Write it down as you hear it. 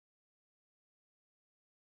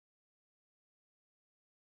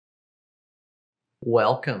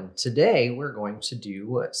Welcome. Today we're going to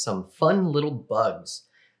do some fun little bugs.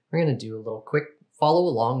 We're going to do a little quick follow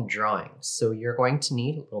along drawing. So you're going to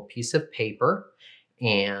need a little piece of paper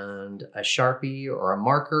and a Sharpie or a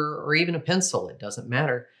marker or even a pencil. It doesn't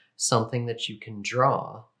matter. Something that you can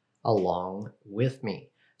draw along with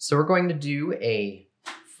me. So we're going to do a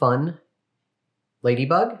fun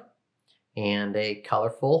ladybug and a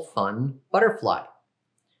colorful fun butterfly.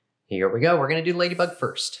 Here we go. We're going to do ladybug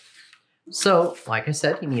first. So, like I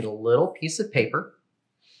said, you need a little piece of paper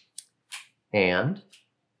and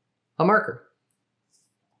a marker.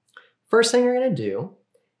 First thing you're going to do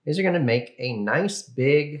is you're going to make a nice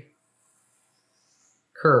big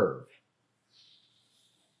curve.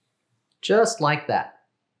 Just like that.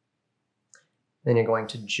 Then you're going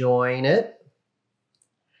to join it.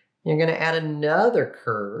 You're going to add another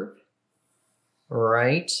curve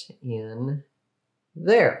right in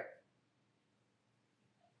there.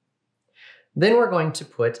 Then we're going to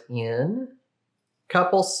put in a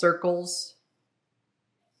couple circles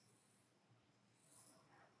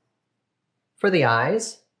for the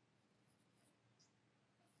eyes.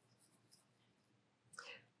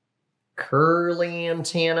 Curly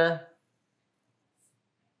antenna.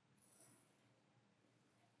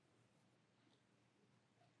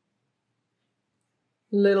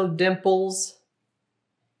 Little dimples.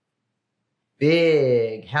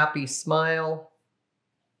 Big happy smile.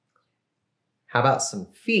 How about some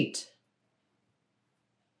feet?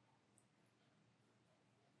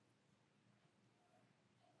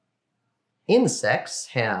 Insects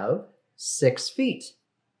have 6 feet.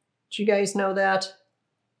 Did you guys know that?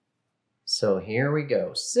 So here we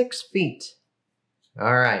go, 6 feet.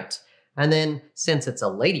 All right, and then since it's a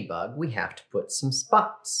ladybug, we have to put some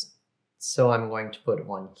spots. So I'm going to put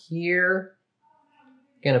one here.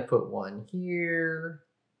 Gonna put one here.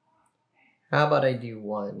 How about I do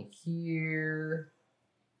one here,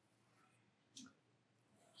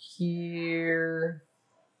 here,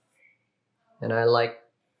 and I like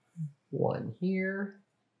one here,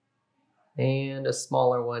 and a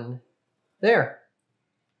smaller one there.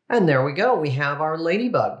 And there we go, we have our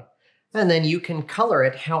ladybug. And then you can color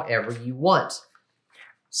it however you want.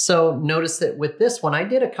 So notice that with this one, I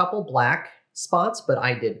did a couple black spots, but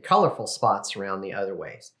I did colorful spots around the other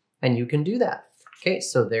ways. And you can do that. Okay,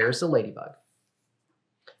 so there's a ladybug.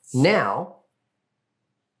 Now,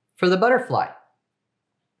 for the butterfly.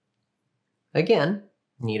 Again,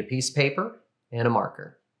 need a piece of paper and a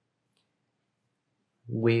marker.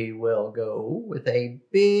 We will go with a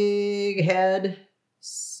big head,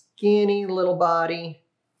 skinny little body.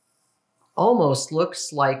 Almost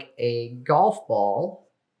looks like a golf ball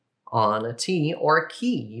on a tee or a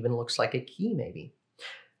key, even looks like a key maybe.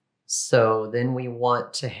 So then we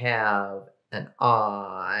want to have an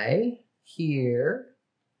eye here.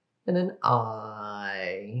 And an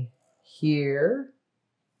eye here.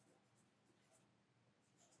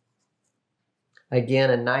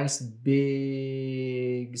 Again, a nice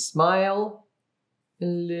big smile. A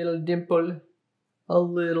little dimple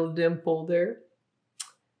there.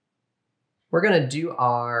 We're gonna do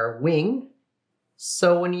our wing.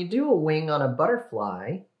 So when you do a wing on a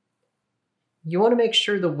butterfly, you wanna make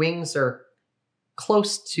sure the wings are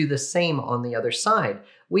close to the same on the other side.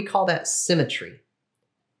 We call that symmetry.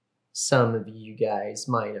 Some of you guys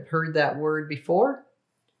might have heard that word before.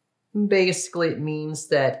 Basically, it means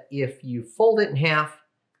that if you fold it in half,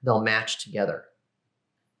 they'll match together.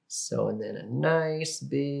 So, and then a nice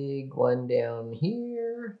big one down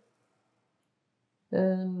here.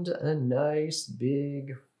 And a nice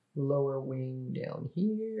big lower wing down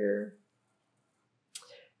here.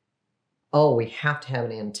 Oh, we have to have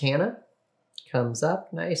an antenna. Comes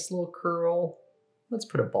up, nice little curl. Let's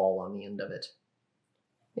put a ball on the end of it.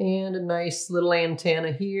 And a nice little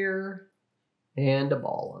antenna here, and a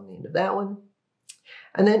ball on the end of that one.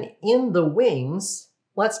 And then in the wings,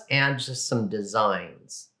 let's add just some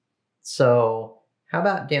designs. So how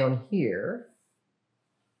about down here?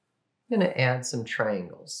 I'm gonna add some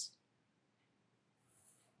triangles.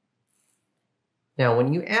 Now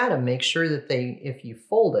when you add them, make sure that if you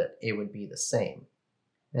fold it, it would be the same.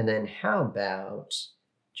 And then how about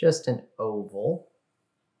just an oval?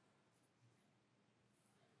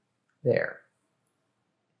 There.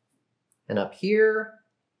 And up here,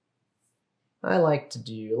 I like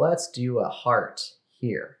to let's do a heart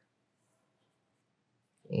here.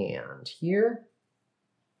 And here.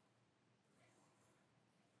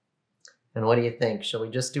 And what do you think? Shall we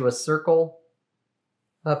just do a circle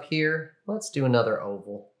up here? Let's do another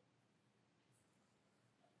oval.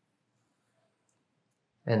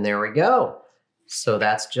 And there we go. So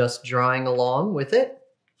that's just drawing along with it.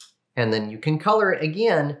 And then you can color it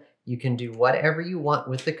again. You can do whatever you want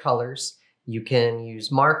with the colors. You can use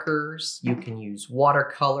markers, you can use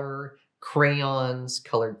watercolor, crayons,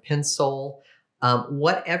 colored pencil,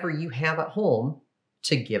 whatever you have at home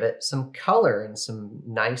to give it some color and some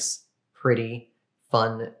nice, pretty,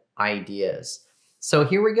 fun ideas. So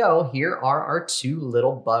here we go. Here are our two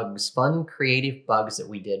little bugs, fun, creative bugs that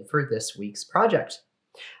we did for this week's project.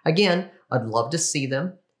 Again, I'd love to see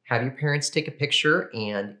them. Have your parents take a picture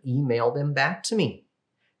and email them back to me.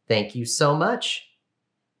 Thank you so much.